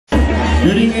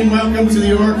Good evening, welcome to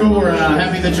the Auricle. We're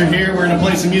happy that you're here. We're going to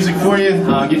play some music for you,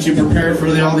 get you prepared for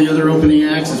all the other opening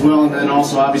acts as well, and then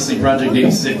also obviously Project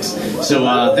 86.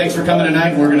 So thanks for coming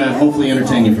tonight, and we're going to hopefully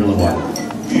entertain you for a little while.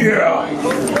 Yeah!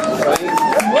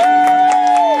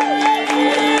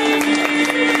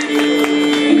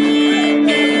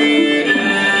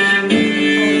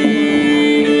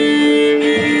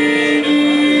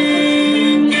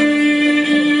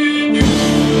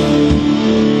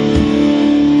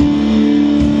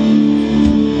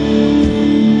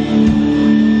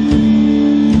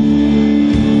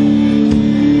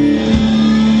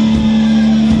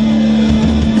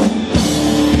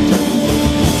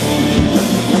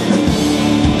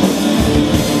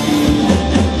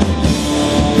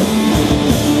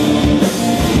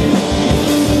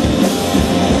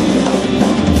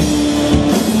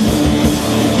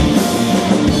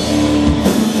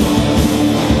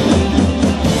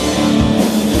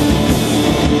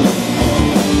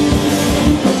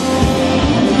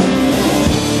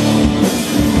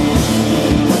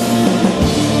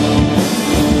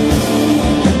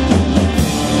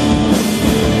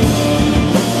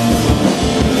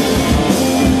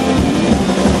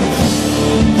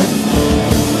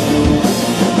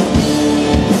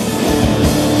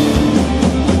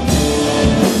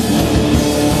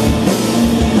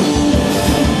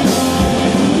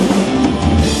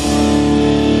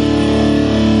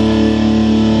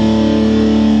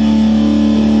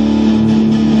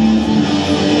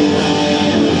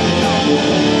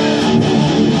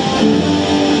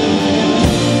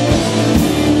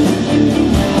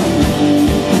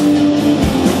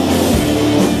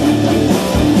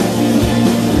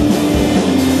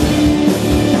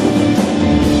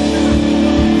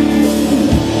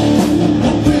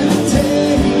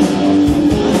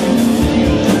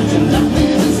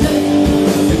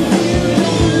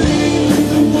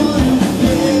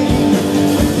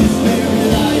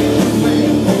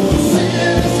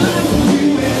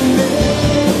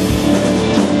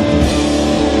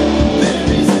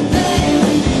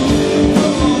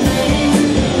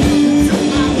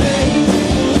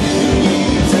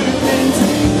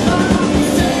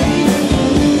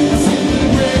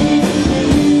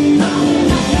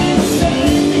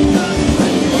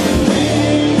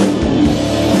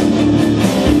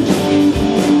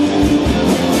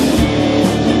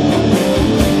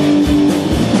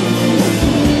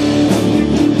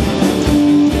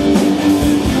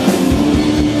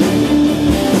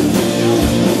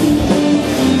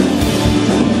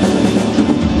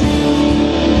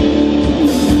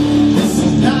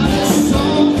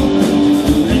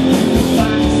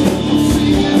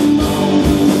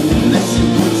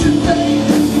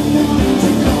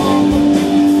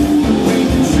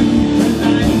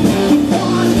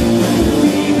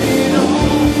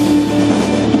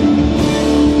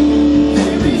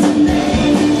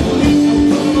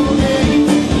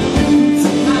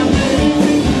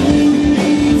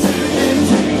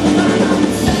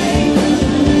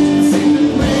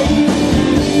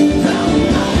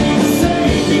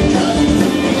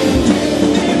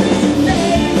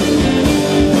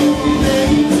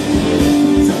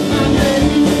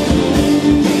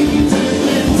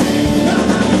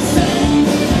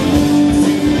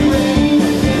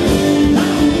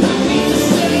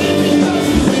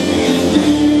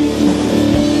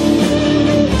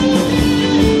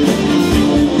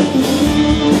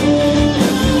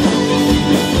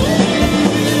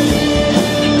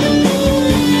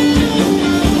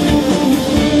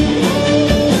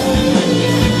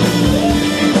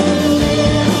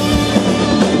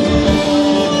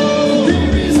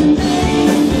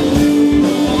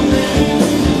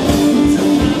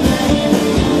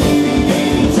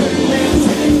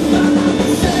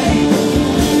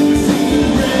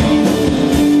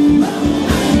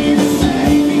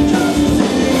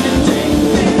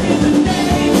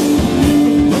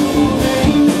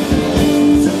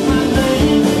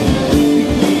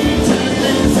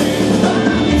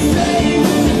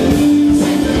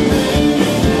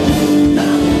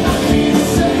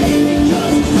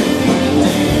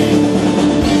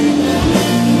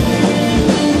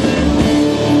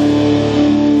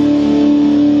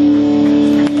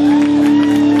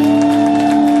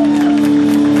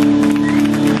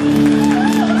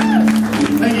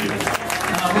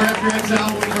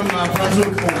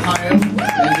 Ohio, and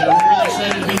we're really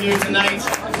excited to be here tonight.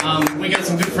 We got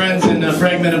some good friends in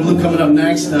Fragment of Blue coming up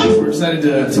next, so we're excited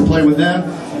to play with them.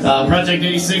 Project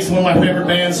 86, one of my favorite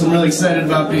bands, so I'm really excited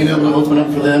about being able to open up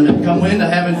for them and come in. I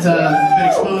haven't been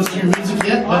exposed to your music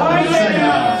yet, but I'm excited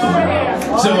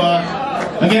about it.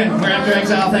 So, again, we're After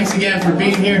Exile. Thanks again for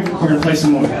being here. We're going to play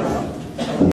some more.